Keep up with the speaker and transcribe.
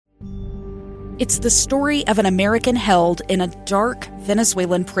It's the story of an American held in a dark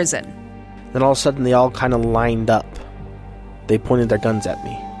Venezuelan prison. Then all of a sudden they all kind of lined up. They pointed their guns at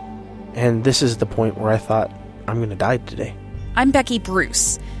me. And this is the point where I thought, I'm going to die today. I'm Becky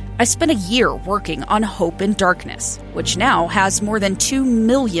Bruce. I spent a year working on Hope in Darkness, which now has more than 2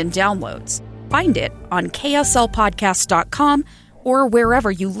 million downloads. Find it on kslpodcast.com or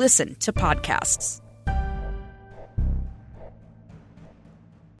wherever you listen to podcasts.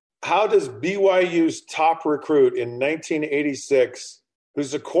 How does BYU's top recruit in 1986,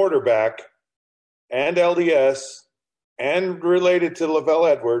 who's a quarterback and LDS and related to LaVell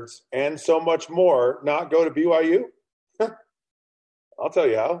Edwards and so much more, not go to BYU? I'll tell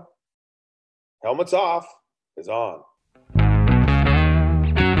you how. Helmets Off is on.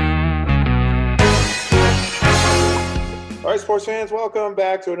 All right, sports fans, welcome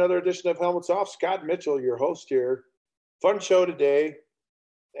back to another edition of Helmets Off. Scott Mitchell, your host here. Fun show today,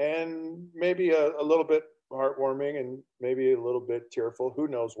 and maybe a little bit heartwarming and maybe a little bit tearful. Who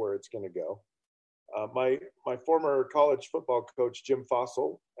knows where it's going to go. My former college football coach, Jim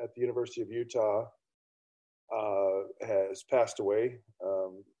Fossil, at the University of Utah, has passed away.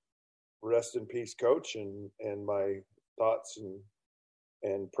 Rest in peace, Coach, and my thoughts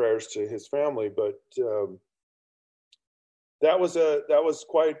and prayers to his family. But that was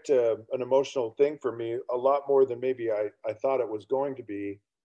quite an emotional thing for me, a lot more than maybe I thought it was going to be.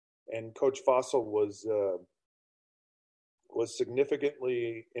 And Coach Fossil was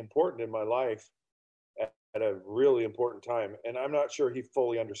significantly important in my life at a really important time. And I'm not sure he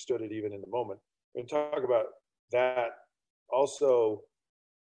fully understood it even in the moment. We're going to talk about that. Also,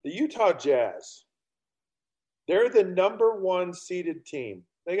 the Utah Jazz, they're the number 1 seeded team.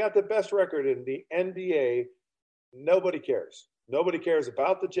 They got the best record in the NBA. Nobody cares. Nobody cares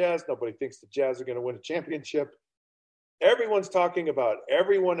about the Jazz. Nobody thinks the Jazz are going to win a championship. Everyone's talking about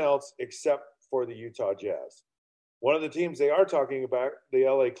everyone else except for the Utah Jazz. One of the teams they are talking about, the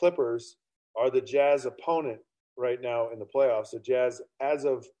LA Clippers, are the Jazz opponent right now in the playoffs. The Jazz, as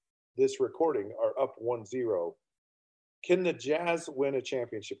of this recording, are up 1-0. Can the Jazz win a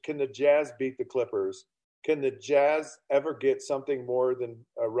championship? Can the Jazz beat the Clippers? Can the Jazz ever get something more than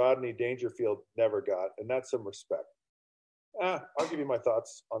Rodney Dangerfield never got? And that's some respect. I'll give you my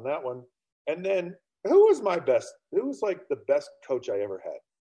thoughts on that one. And then, who was like the best coach I ever had?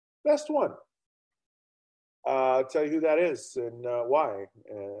 Best one. I'll tell you who that is and why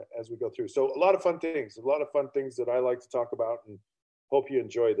as we go through. So a lot of fun things that I like to talk about, and hope you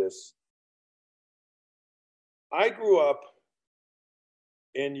enjoy this. I grew up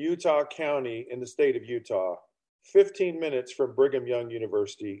in Utah County in the state of Utah, 15 minutes from Brigham Young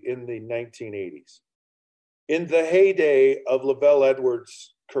University in the 1980s. In the heyday of LaVell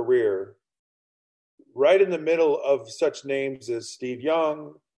Edwards' career, right in the middle of such names as Steve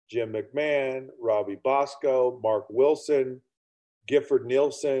Young, Jim McMahon, Robbie Bosco, Mark Wilson, Gifford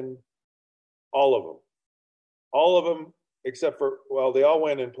Nielsen, all of them. All of them except for, well, they all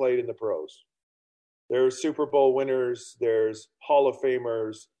went and played in the pros. There's Super Bowl winners. There's Hall of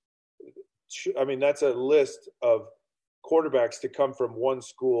Famers. I mean, that's a list of quarterbacks to come from one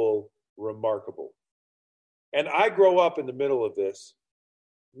school, remarkable. And I grow up in the middle of this.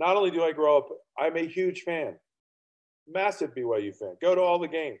 Not only do I grow up, I'm a huge fan, massive BYU fan. Go to all the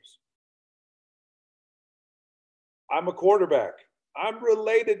games. I'm a quarterback. I'm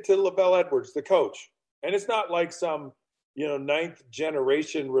related to LaVell Edwards, the coach. And it's not like some, ninth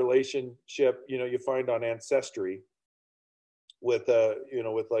generation relationship, you find on Ancestry with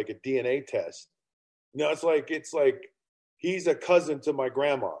like a DNA test. It's like he's a cousin to my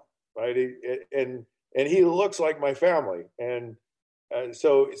grandma, right? And he looks like my family. And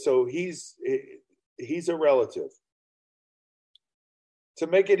so he's a relative. To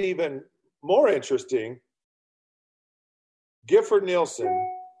make it even more interesting, Gifford Nielsen,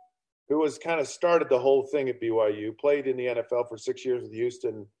 who has kind of started the whole thing at BYU, played in the NFL for 6 years with the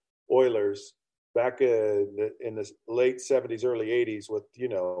Houston Oilers back in the late 70s, early 80s with,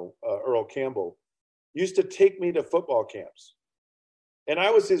 Earl Campbell, used to take me to football camps. And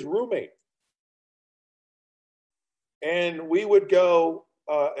I was his roommate. And we would go,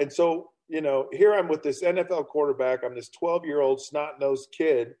 and so, here I'm with this NFL quarterback. I'm this 12-year-old snot-nosed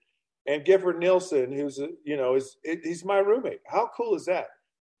kid, and Gifford Nielsen, who's, he's my roommate. How cool is that?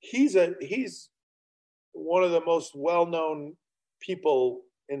 He's one of the most well-known people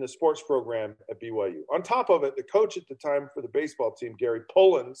in the sports program at BYU. On top of it, the coach at the time for the baseball team, Gary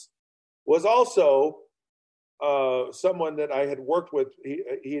Pullins, was also someone that I had worked with.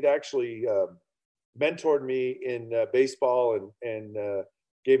 He'd actually mentored me in baseball and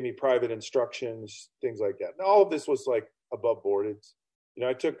gave me private instructions, things like that. And all of this was like above board. It's,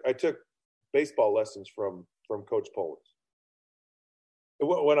 I took baseball lessons from Coach Politz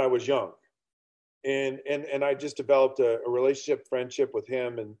when I was young. And I just developed a relationship, friendship with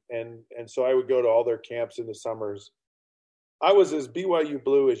him. And so I would go to all their camps in the summers. I was as BYU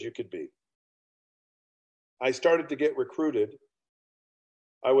blue as you could be. I started to get recruited.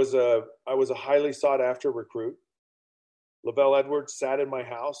 I was a highly sought after recruit. LaVell Edwards sat in my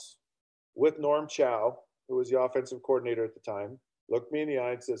house with Norm Chow, who was the offensive coordinator at the time, looked me in the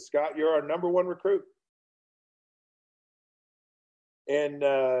eye and said, "Scott, you're our number one recruit." And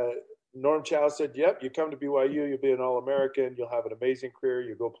Norm Chow said, "Yep, you come to BYU, you'll be an All-American, you'll have an amazing career,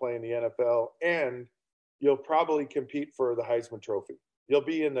 you'll go play in the NFL, and you'll probably compete for the Heisman Trophy. You'll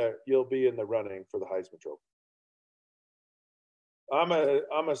be in the running for the Heisman Trophy." I'm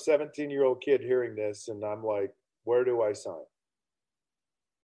a 17-year-old kid hearing this, and I'm like, where do I sign?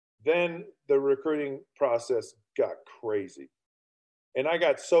 Then the recruiting process got crazy. And I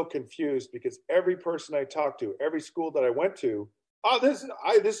got so confused because every person I talked to, every school that I went to,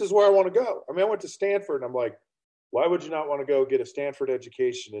 this is where I want to go. I mean, I went to Stanford, and I'm like, why would you not want to go get a Stanford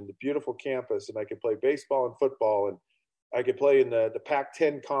education in the beautiful campus, and I could play baseball and football, and I could play in the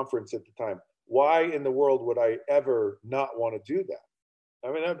Pac-10 conference at the time. Why in the world would I ever not want to do that?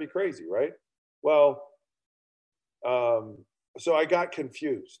 I mean, that'd be crazy, right? Well, so I got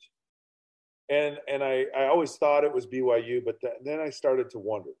confused. And I always thought it was BYU, but then I started to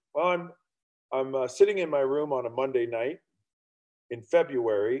wonder. Well, I'm sitting in my room on a Monday night in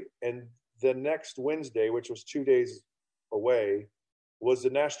February, and the next Wednesday, which was 2 days away, was the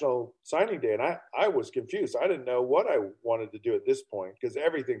National Signing Day. And I was confused. I didn't know what I wanted to do at this point because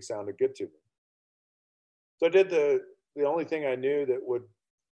everything sounded good to me. So I did the only thing I knew that would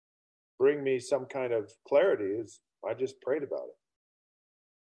bring me some kind of clarity is I just prayed about it.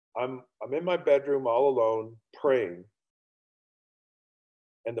 I'm in my bedroom all alone praying,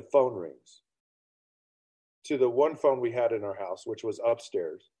 and the phone rings. To the one phone we had in our house, which was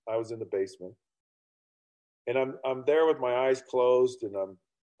upstairs. I was in the basement. And I'm there with my eyes closed, and I'm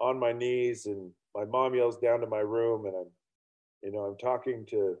on my knees, and my mom yells down to my room, and I'm talking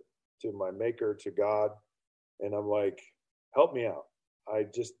to my maker, to God, and I'm like, help me out. I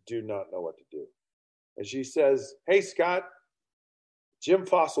just do not know what to do. And she says, "Hey, Scott, Jim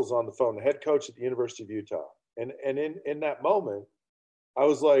Fossil's on the phone, the head coach at the University of Utah." And in that moment, I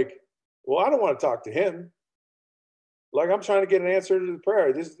was like, well, I don't want to talk to him. Like, I'm trying to get an answer to the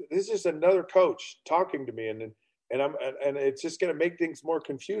prayer. This is just another coach talking to me, and it's just going to make things more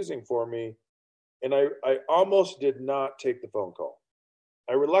confusing for me. And I almost did not take the phone call.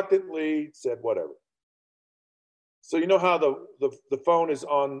 I reluctantly said whatever. So you know how the phone is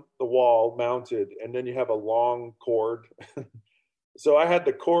on the wall mounted, and then you have a long cord. So I had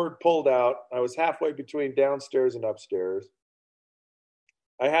the cord pulled out. I was halfway between downstairs and upstairs.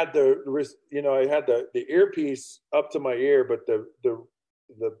 I had the earpiece up to my ear, but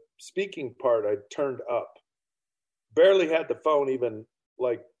the speaking part I turned up. Barely had the phone even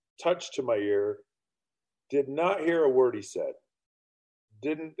like touched to my ear. Did not hear a word he said.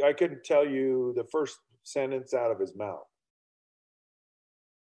 I couldn't tell you the first sentence out of his mouth.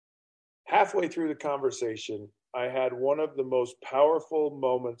 Halfway through the conversation, I had one of the most powerful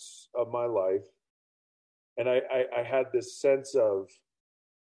moments of my life. And I had this sense of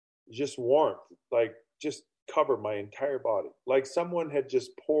just warmth, like just cover my entire body. Like someone had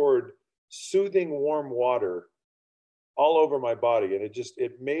just poured soothing warm water all over my body. And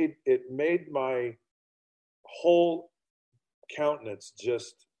it made my whole countenance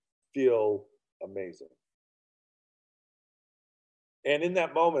just feel amazing. And in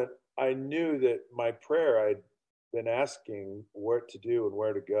that moment, I knew that my prayer I'd been asking what to do and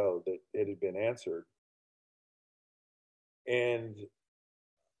where to go, that it had been answered. And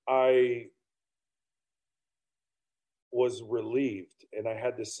I was relieved, and I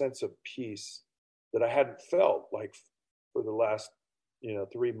had this sense of peace that I hadn't felt like for the last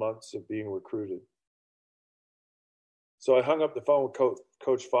 3 months of being recruited. So I hung up the phone with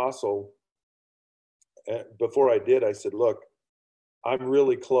Coach Fossil. Before I did, I said, "Look, I'm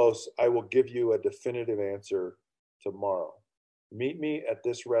really close. I will give you a definitive answer tomorrow. Meet me at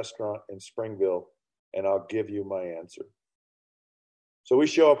this restaurant in Springville, and I'll give you my answer." So we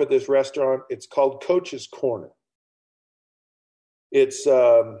show up at this restaurant. It's called Coach's Corner. It's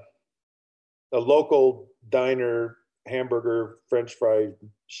a local diner, hamburger, French fry,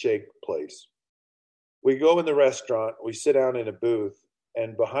 shake place. We go in the restaurant. We sit down in a booth,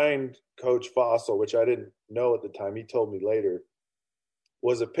 and behind Coach Fossil, which I didn't know at the time, he told me later,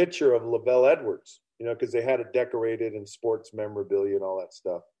 was a picture of LaVell Edwards, because they had it decorated in sports memorabilia and all that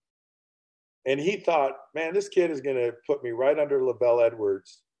stuff. And he thought, man, this kid is going to put me right under LaVell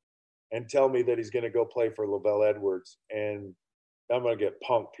Edwards, and tell me that he's going to go play for LaVell Edwards, and I'm going to get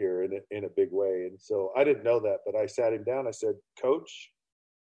punked here in a big way. And so I didn't know that, but I sat him down. I said, Coach,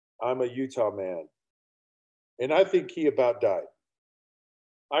 I'm a Utah man. And I think he about died.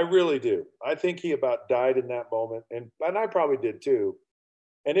 I really do. I think he about died in that moment. And I probably did too.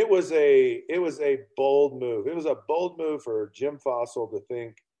 And it was a bold move. It was a bold move for Jim Fossil to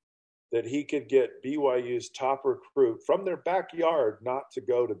think that he could get BYU's top recruit from their backyard not to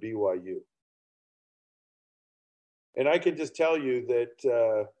go to BYU. And I can just tell you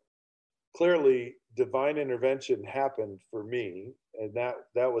that clearly divine intervention happened for me, and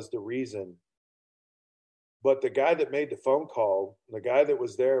that was the reason. But the guy that made the phone call, the guy that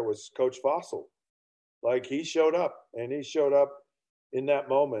was there was Coach Fossil. Like, he showed up, and he showed up in that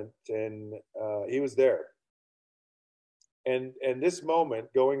moment, and he was there. And this moment,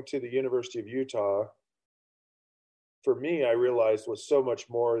 going to the University of Utah, for me, I realized was so much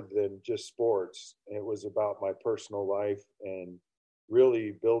more than just sports. It was about my personal life and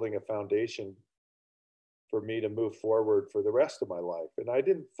really building a foundation for me to move forward for the rest of my life. And I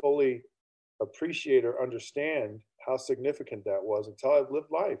didn't fully appreciate or understand how significant that was until I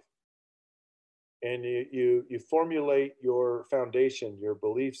lived life. And you formulate your foundation, your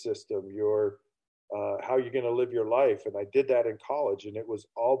belief system, your how you're going to live your life. And I did that in college, and it was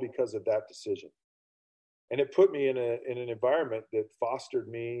all because of that decision. And it put me in an environment that fostered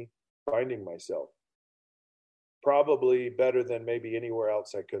me finding myself, probably better than maybe anywhere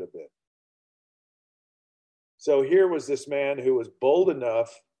else I could have been. So here was this man who was bold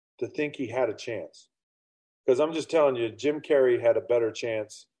enough to think he had a chance. Because I'm just telling you, Jim Carrey had a better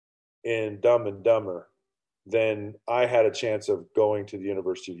chance in Dumb and Dumber than I had a chance of going to the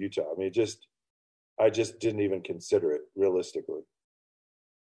University of Utah. I mean, I just didn't even consider it realistically.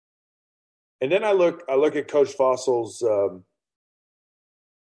 And then I look at Coach Fossil's,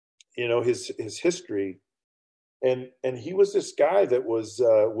 his history, and he was this guy that was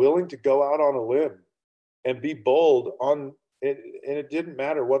willing to go out on a limb and be bold on it, and it didn't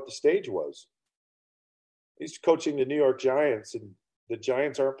matter what the stage was. He's coaching the New York Giants, and the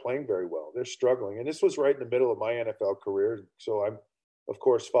Giants aren't playing very well. They're struggling, and this was right in the middle of my NFL career. So I'm, of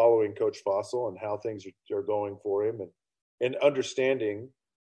course, following Coach Fossil and how things are going for him, and understanding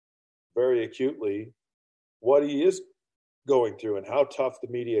very acutely what he is going through and how tough the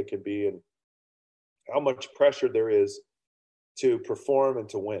media can be and how much pressure there is to perform and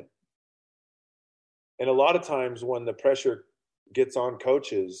to win. And a lot of times when the pressure gets on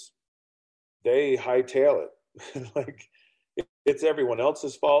coaches, they hightail it. Like, it's everyone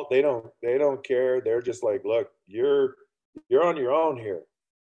else's fault. They don't care. They're just like, look, you're on your own here.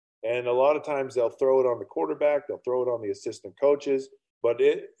 And a lot of times they'll throw it on the quarterback, they'll throw it on the assistant coaches, but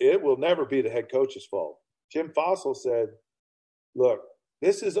it will never be the head coach's fault. Jim Fossil said, look,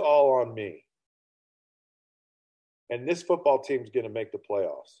 this is all on me. And this football team's going to make the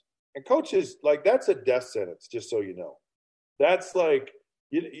playoffs. And coaches, like, that's a death sentence, just so you know. That's like,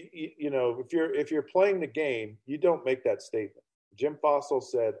 you know, if you're playing the game, you don't make that statement. Jim Fossil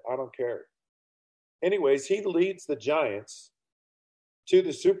said, I don't care. Anyways, he leads the Giants to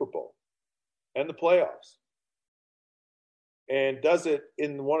the Super Bowl and the playoffs, and does it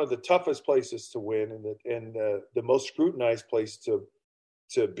in one of the toughest places to win and the most scrutinized place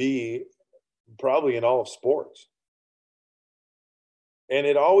to be probably in all of sports. And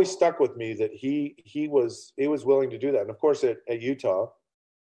it always stuck with me that he was willing to do that. And of course, at Utah,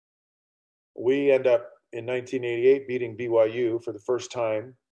 we end up in 1988 beating BYU for the first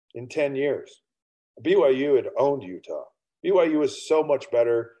time in 10 years. BYU had owned Utah. BYU was so much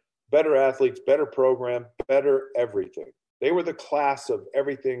better athletes, better program, better everything. They were the class of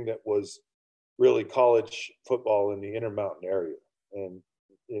everything that was really college football in the Intermountain area, and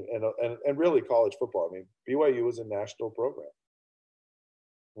really college football. I mean, BYU was a national program,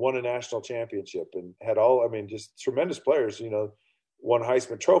 won a national championship, and had just tremendous players. You know, won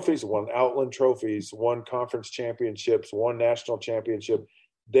Heisman trophies, won Outland trophies, won conference championships, won national championship.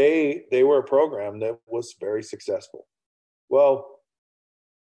 They were a program that was very successful. Well,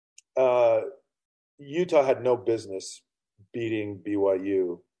 Utah had no business beating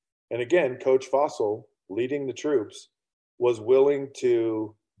BYU. And again, Coach Fossil, leading the troops, was willing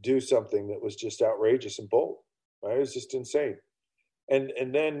to do something that was just outrageous and bold. Right? It was just insane. And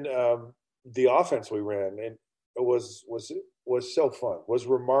then the offense we ran, and it was so fun, was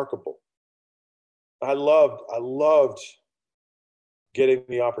remarkable. I loved getting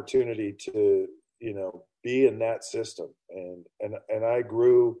the opportunity to, you know, be in that system, and I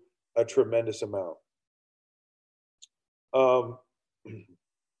grew a tremendous amount.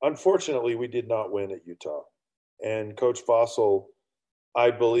 Unfortunately, we did not win at Utah, and Coach Fossil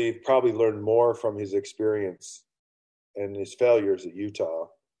I believe, probably learned more from his experience and his failures at Utah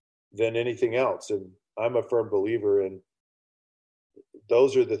than anything else. And I'm a firm believer in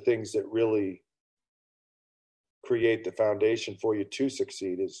those are the things that really create the foundation for you to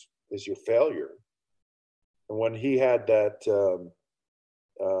succeed is your failure. And when he had that,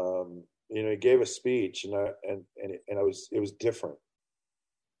 he gave a speech, and it was different.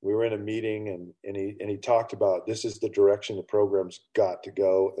 We were in a meeting, and he talked about, this is the direction the program's got to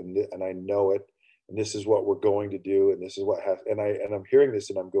go, and I know it, and this is what we're going to do, and this is what has. And I'm hearing this,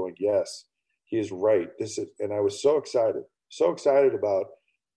 and I'm going, yes, he is right. And I was so excited about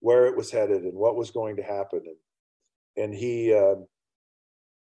where it was headed and what was going to happen, and he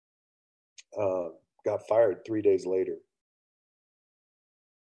got fired 3 days later.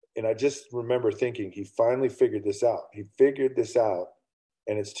 And I just remember thinking, he finally figured this out. He figured this out,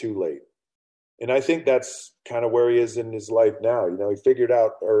 and it's too late. And I think that's kind of where he is in his life now. He figured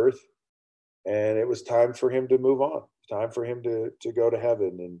out Earth, and it was time for him to move on. Time for him to go to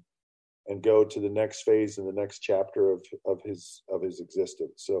heaven and go to the next phase and the next chapter of his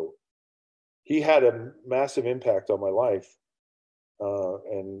existence. So he had a massive impact on my life,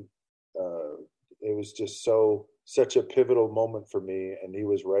 and it was just such a pivotal moment for me, and he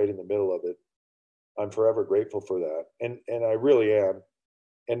was right in the middle of it. I'm forever grateful for that, and I really am.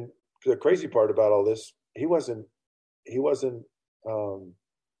 And the crazy part about all this, he wasn't the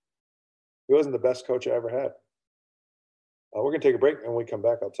best coach I ever had. We're going to take a break, and when we come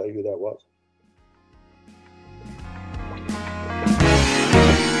back, I'll tell you who that was.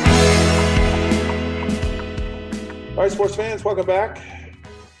 All right, sports fans, welcome back.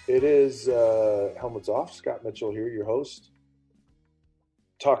 It is Helmets Off. Scott Mitchell here, your host,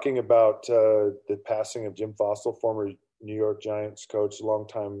 talking about the passing of Jim Fossil, former New York Giants coach,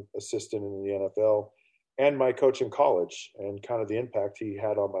 longtime assistant in the NFL, and my coach in college, and kind of the impact he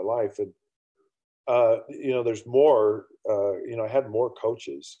had on my life. And there's more. I had more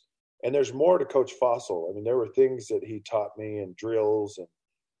coaches, and there's more to Coach Fossil. I mean, there were things that he taught me, and drills,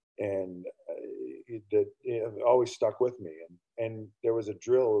 and that always stuck with me. And there was a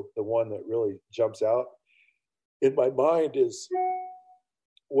drill, the one that really jumps out in my mind is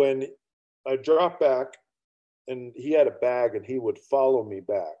when I dropped back, and he had a bag, and he would follow me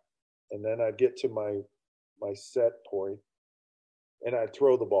back, and then I'd get to my set point, and I'd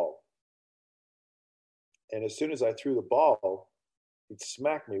throw the ball. And as soon as I threw the ball, he'd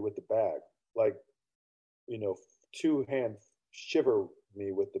smack me with the bag, like, two-hand shiver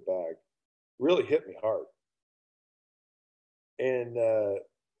me with the bag. Really hit me hard. And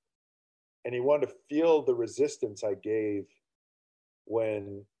he wanted to feel the resistance I gave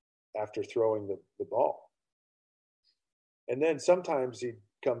after throwing the ball. And then sometimes he'd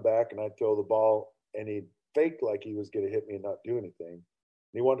come back, and I'd throw the ball, and he'd fake like he was going to hit me and not do anything.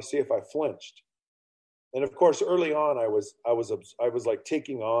 And he wanted to see if I flinched. And of course, early on, I was like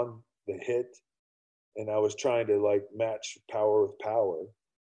taking on the hit, and I was trying to like match power with power.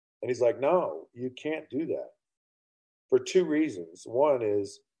 And he's like, no, you can't do that, for two reasons. One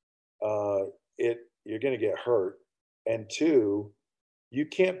is you're going to get hurt. And two, you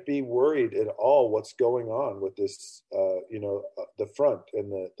can't be worried at all what's going on with this, the front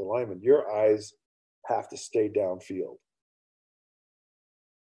and the lineman. Your eyes have to stay downfield.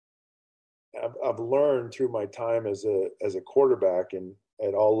 I've learned through my time as a quarterback and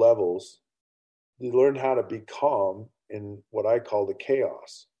at all levels, you learn how to be calm in what I call the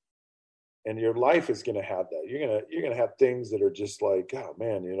chaos. And your life is going to have that. You're going to have things that are just like, oh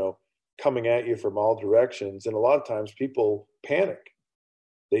man, coming at you from all directions. And a lot of times people panic.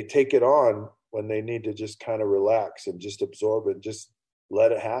 They take it on when they need to just kind of relax and just absorb it, and just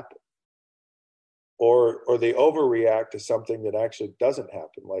let it happen. Or they overreact to something that actually doesn't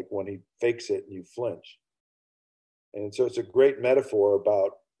happen, like when he fakes it and you flinch. And so it's a great metaphor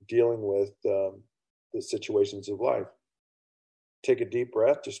about dealing with the situations of life. Take a deep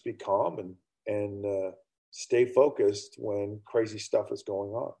breath, just be calm, and stay focused when crazy stuff is going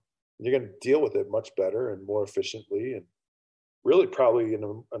on. And you're going to deal with it much better and more efficiently, and really probably in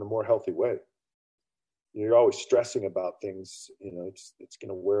a more healthy way. You're always stressing about things, it's going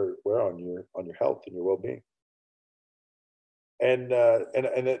to wear on your health and your well-being. And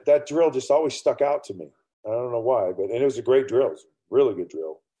that drill just always stuck out to me. I don't know why, and it was a great drill. It was a really good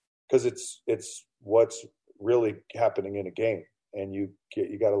drill, because it's what's really happening in a game, and you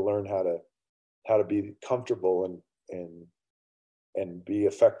got to learn how to be comfortable and be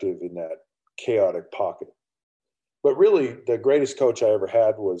effective in that chaotic pocket. But really, the greatest coach I ever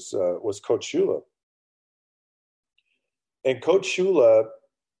had was Coach Shula. And Coach Shula,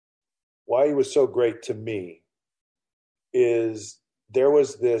 why he was so great to me is there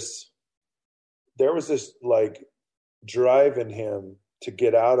was this like drive in him to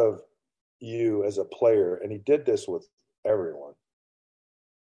get out of you as a player. And he did this with everyone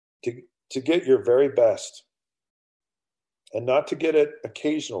to get your very best, and not to get it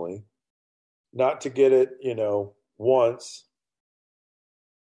occasionally, not to get it, once,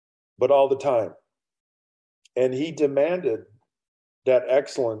 but all the time. And he demanded that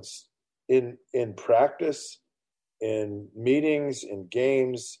excellence in practice, in meetings, in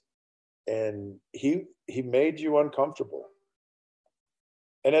games, and he made you uncomfortable.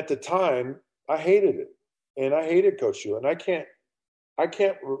 And at the time, I hated it, and I hated Coach Shula. And I can't.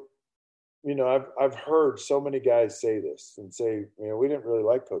 I've heard so many guys say this and say, we didn't really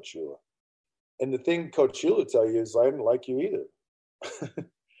like Coach Shula. And the thing Coach Shula tell you is, I didn't like you either.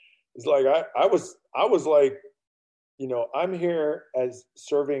 It's like I was like, I'm here as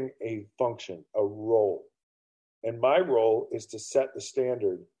serving a function, a role. And my role is to set the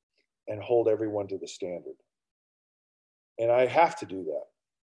standard and hold everyone to the standard. And I have to do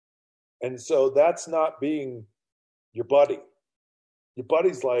that. And so that's not being your buddy. Your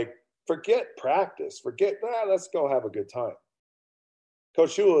buddy's like, forget practice, let's go have a good time.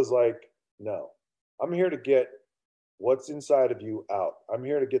 Coach Shula is like, no, I'm here to get what's inside of you out. I'm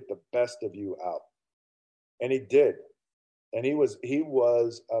here to get the best of you out. And he did. And he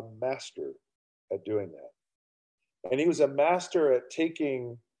was a master at doing that. And he was a master at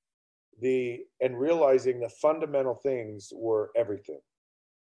taking and realizing the fundamental things were everything.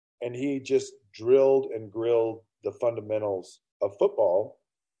 And he just drilled and grilled the fundamentals of football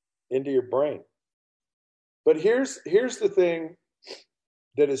into your brain. But here's the thing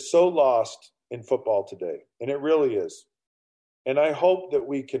that is so lost in football today, and it really is. And I hope that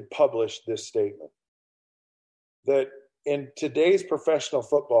we can publish this statement, that in today's professional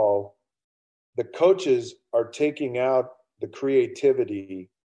football, the coaches are taking out the creativity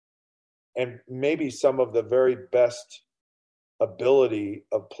and maybe some of the very best ability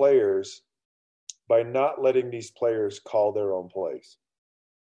of players by not letting these players call their own plays.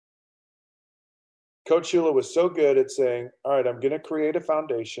 Coach Shula was so good at saying, all right, I'm going to create a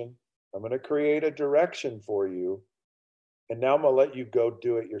foundation. I'm going to create a direction for you. And now I'm going to let you go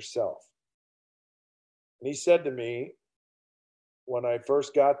do it yourself. And he said to me, when I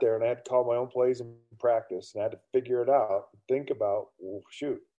first got there and I had to call my own plays in practice and I had to figure it out, think about, well,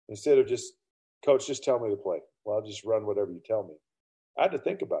 shoot, instead of just, coach, just tell me the play. Well, I'll just run whatever you tell me. I had to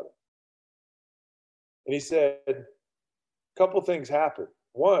think about it. And he said, a couple things happen.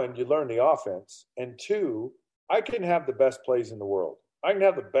 One, you learn the offense. And two, I can have the best plays in the world. I can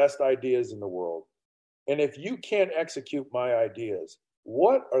have the best ideas in the world. And if you can't execute my ideas,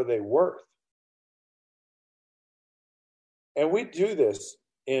 what are they worth? And we do this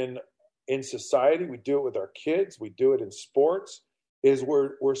in society. We do it with our kids. We do it in sports. Is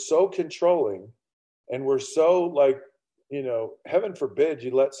we're so controlling, and we're so like, heaven forbid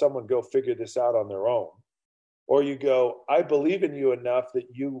you let someone go figure this out on their own. Or you go, I believe in you enough that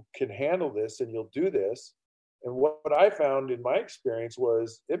you can handle this and you'll do this. And what I found in my experience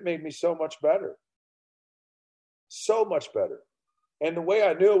was it made me so much better. So much better. And the way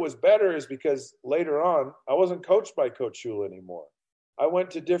I knew it was better is because later on, I wasn't coached by Coach Shula anymore. I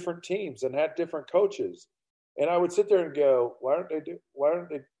went to different teams and had different coaches. And I would sit there and go,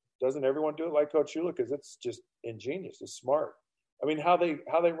 doesn't everyone do it like Coach Shula? Because it's just ingenious. It's smart. I mean, how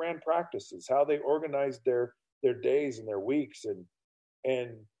they ran practices, how they organized their days and their weeks.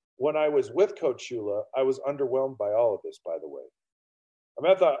 And when I was with Coach Shula, I was underwhelmed by all of this, by the way. I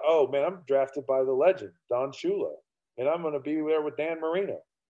mean, I thought, oh man, I'm drafted by the legend, Don Shula, and I'm going to be there with Dan Marino.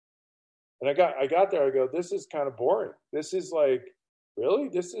 And I got there, I go, this is kind of boring. This is like, really?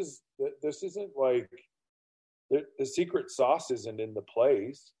 This isn't like, the secret sauce isn't in the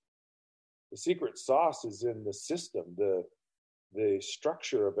plays. The secret sauce is in the system, the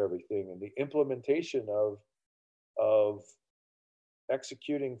structure of everything, and the implementation of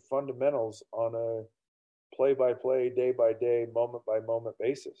executing fundamentals on a play-by-play, day-by-day, moment-by-moment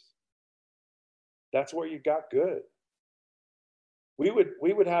basis. That's where you got good. We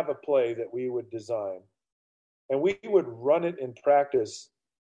would have a play that we would design, and we would run it in practice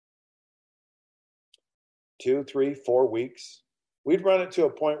 2, 3, 4 weeks. We'd run it to a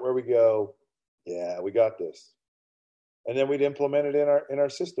point where we go, yeah, we got this. And then we'd implement it in our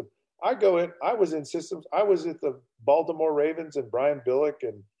system. I was in systems. I was at the Baltimore Ravens and Brian Billick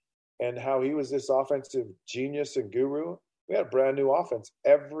and how he was this offensive genius and guru. We had a brand new offense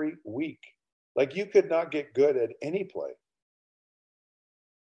every week. Like, you could not get good at any play.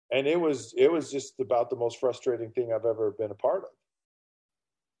 And it was just about the most frustrating thing I've ever been a part of.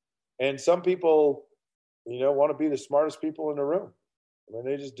 And some people, want to be the smartest people in the room. I mean,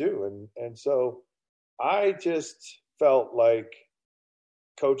 they just do. And so I just felt like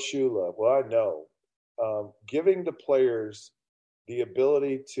Coach Shula, well, I know, giving the players the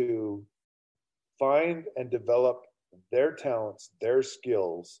ability to find and develop their talents, their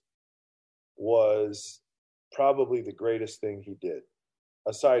skills, was probably the greatest thing he did,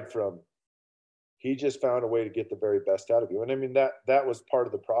 aside from he just found a way to get the very best out of you. And I mean, that was part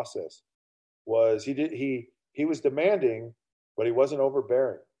of the process. Was he was demanding, but he wasn't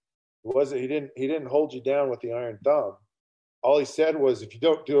overbearing. He didn't hold you down with the iron thumb. All he said was, if you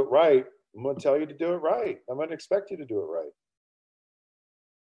don't do it right, I'm going to tell you to do it right. I'm going to expect you to do it right.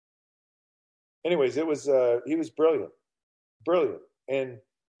 Anyways, he was brilliant. And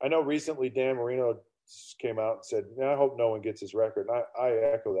I know recently Dan Marino came out and said, I hope no one gets his record. And I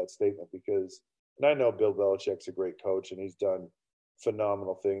echo that statement because, and I know Bill Belichick's a great coach and he's done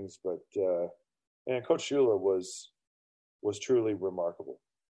phenomenal things, but and Coach Shula was truly remarkable.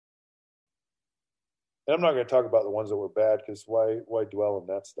 And I'm not going to talk about the ones that were bad because why dwell on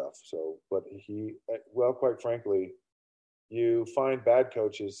that stuff? So, but quite frankly, you find bad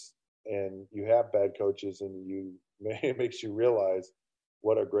coaches and you have bad coaches, and it makes you realize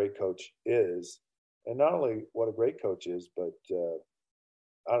what a great coach is, and not only what a great coach is, but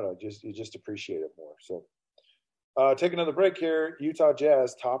I don't know, you just appreciate it more. So, take another break here. Utah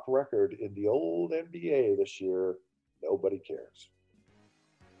Jazz top record in the old NBA this year. Nobody cares.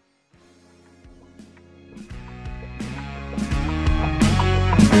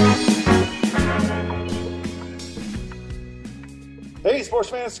 Hey, sports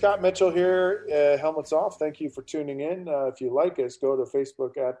fans, Scott Mitchell here, Helmets Off. Thank you for tuning in. If you like us, go to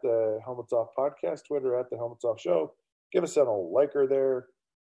Facebook at the Helmets Off Podcast, Twitter at the Helmets Off Show. Give us a liker there.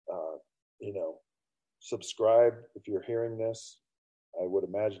 Subscribe if you're hearing this. I would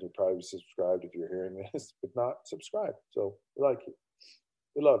imagine you're probably subscribed if you're hearing this. If not, subscribe. So we like you.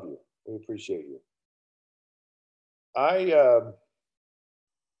 We love you. We appreciate you. I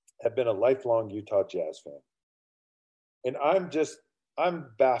have been a lifelong Utah Jazz fan. And I'm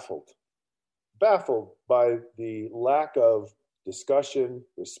baffled by the lack of discussion,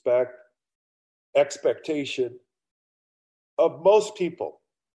 respect, expectation of most people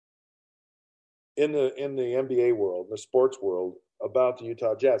in the NBA world, the sports world, about the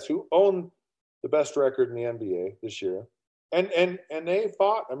Utah Jazz, who own the best record in the NBA this year. And they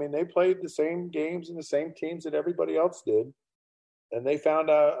fought. I mean, they played the same games and the same teams that everybody else did. And they found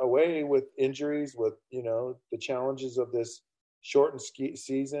a way with injuries, with, the challenges of this shortened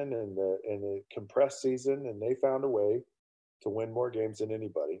season and the compressed season, and they found a way to win more games than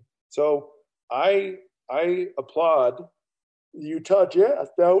anybody. So I applaud the Utah Jazz.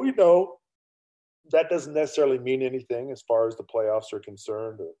 Now, we know that doesn't necessarily mean anything as far as the playoffs are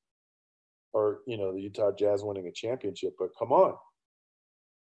concerned, or the Utah Jazz winning a championship. But come on,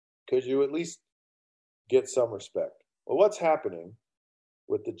 could you at least get some respect? Well, what's happening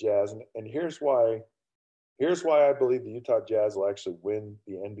with the Jazz, and here's why I believe the Utah Jazz will actually win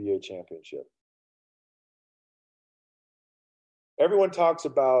the NBA championship. Everyone talks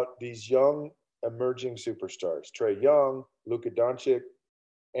about these young emerging superstars, Trae Young, Luka Doncic,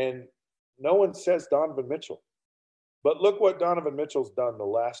 and no one says Donovan Mitchell. But look what Donovan Mitchell's done the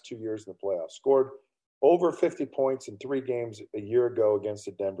last 2 years in the playoffs. Scored over 50 points in 3 games a year ago against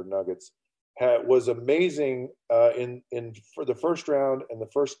the Denver Nuggets. Was amazing for the first round and the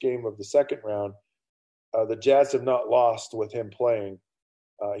first game of the second round. The Jazz have not lost with him playing.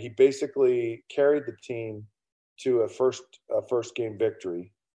 He basically carried the team to a first game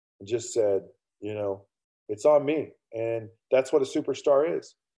victory and just said, it's on me. And that's what a superstar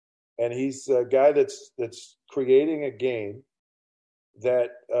is. And he's a guy that's creating a game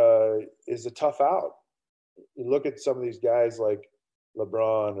that is a tough out. You look at some of these guys like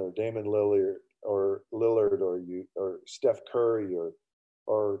LeBron or Damon Lillard or Steph Curry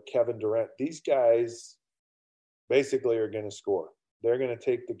or Kevin Durant. These guys basically are going to score. They're going to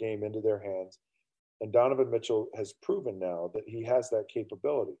take the game into their hands. And Donovan Mitchell has proven now that he has that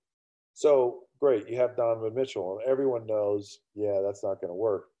capability. So great, you have Donovan Mitchell, and everyone knows, that's not going to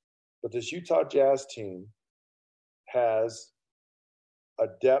work. But this Utah Jazz team has a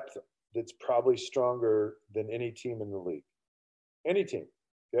depth that's probably stronger than any team in the league. Any team,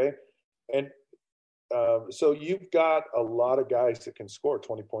 okay? And so you've got a lot of guys that can score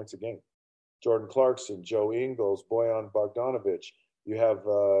 20 points a game. Jordan Clarkson, Joe Ingles, Bojan Bogdanovic. You have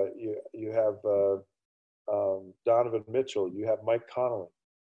Donovan Mitchell. You have Mike Conley.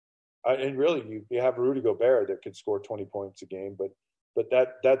 And really, you have Rudy Gobert that can score 20 points a game. But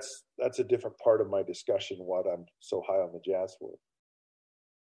that's a different part of my discussion, what I'm so high on the Jazz for.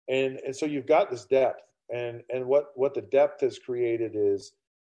 And so you've got this depth. And what the depth has created is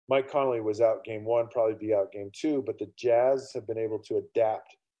Mike Conley was out game one, probably be out game two, but the Jazz have been able to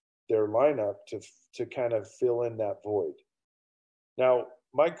adapt their lineup to kind of fill in that void. Now,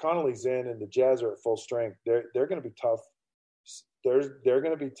 Mike Conley's in and the Jazz are at full strength. They're going to be tough. They're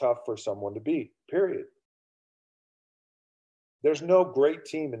going to be tough for someone to beat, period. There's no great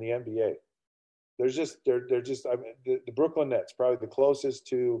team in the NBA. They're just I mean, the Brooklyn Nets, probably the closest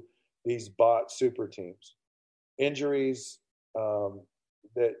to these bot super teams. Injuries,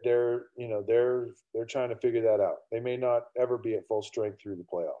 that they're trying to figure that out. They may not ever be at full strength through the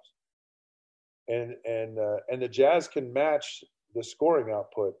playoffs. And the Jazz can match the scoring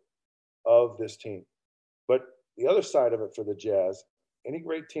output of this team. But the other side of it for the Jazz, any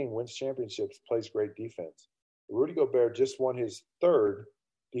great team wins championships, plays great defense. Rudy Gobert just won his third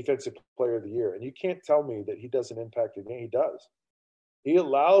Defensive Player of the Year. And you can't tell me that he doesn't impact the game. He does. He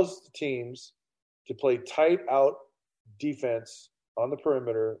allows the teams to play tight out defense on the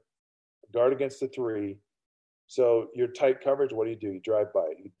perimeter, guard against the three. So your tight coverage, what do? You drive by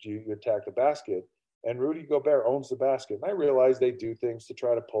it. You attack the basket. And Rudy Gobert owns the basket. And I realize they do things to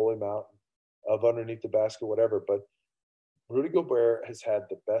try to pull him out of underneath the basket, whatever. But Rudy Gobert has had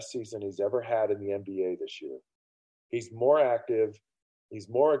the best season he's ever had in the NBA this year. He's more active. He's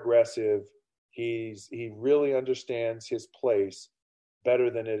more aggressive. He really understands his place better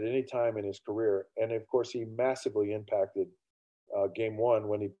than at any time in his career. And, of course, he massively impacted game one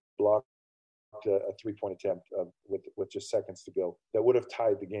when he blocked a three-point attempt with just seconds to go that would have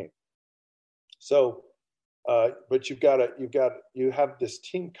tied the game. So, but you have this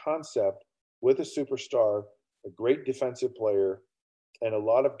team concept with a superstar, a great defensive player, and a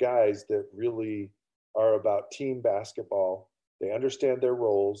lot of guys that really are about team basketball. They understand their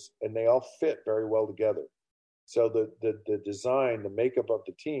roles, and they all fit very well together. So the design, the makeup of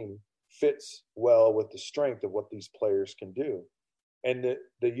the team fits well with the strength of what these players can do. And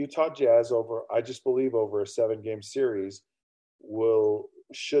the Utah Jazz I just believe over a 7-game series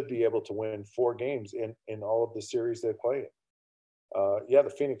should be able to win 4 games in all of the series they play in.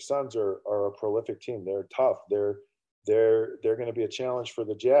 The Phoenix Suns are a prolific team. They're tough. They're going to be a challenge for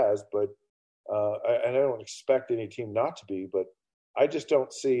the Jazz, but and I don't expect any team not to be, but I just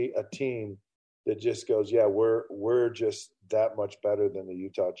don't see a team that just goes, yeah, we're just that much better than the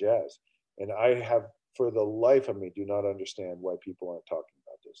Utah Jazz. And I have, for the life of me, do not understand why people aren't talking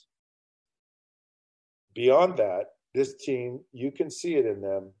about this. Beyond that, this team, you can see it in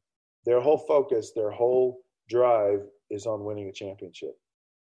them. Their whole focus, their whole drive is on winning a championship.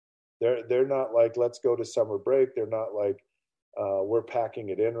 They're not like, let's go to summer break. They're not like, we're packing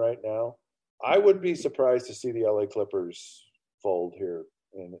it in right now. I wouldn't be surprised to see the LA Clippers fold here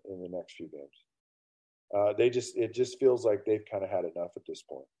in the next few games. It just feels like they've kind of had enough at this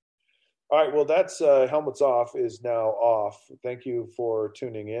point. All right, well, that's Helmets Off is now off. Thank you for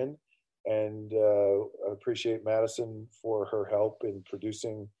tuning in, and I appreciate Madison for her help in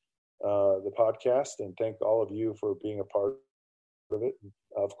producing the podcast, and thank all of you for being a part of it.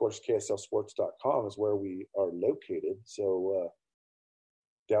 Of course, KSLSports.com is where we are located, so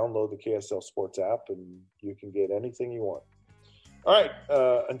download the KSL Sports app, and you can get anything you want. All right,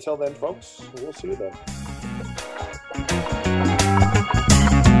 until then, folks, we'll see you then.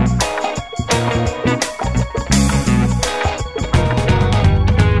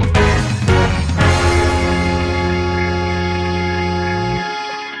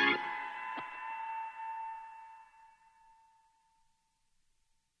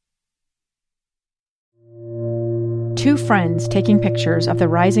 Two friends taking pictures of the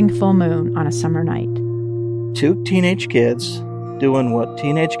rising full moon on a summer night. Two teenage kids doing what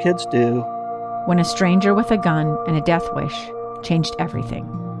teenage kids do. When a stranger with a gun and a death wish changed everything.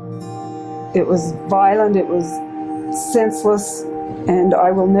 It was violent, it was senseless, and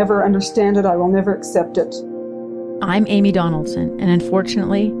I will never understand it, I will never accept it. I'm Amy Donaldson, and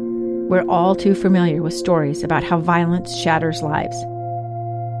unfortunately, we're all too familiar with stories about how violence shatters lives.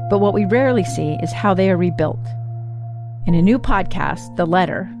 But what we rarely see is how they are rebuilt. In a new podcast, The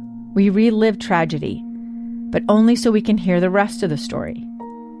Letter, we relive tragedy, but only so we can hear the rest of the story.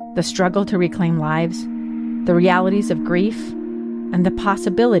 The struggle to reclaim lives, the realities of grief, and the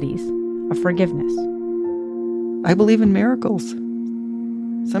possibilities of forgiveness. I believe in miracles.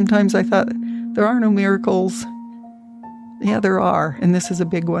 Sometimes I thought, there are no miracles. Yeah, there are, and this is a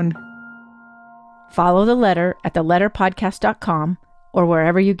big one. Follow The Letter at theletterpodcast.com or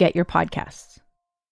wherever you get your podcasts.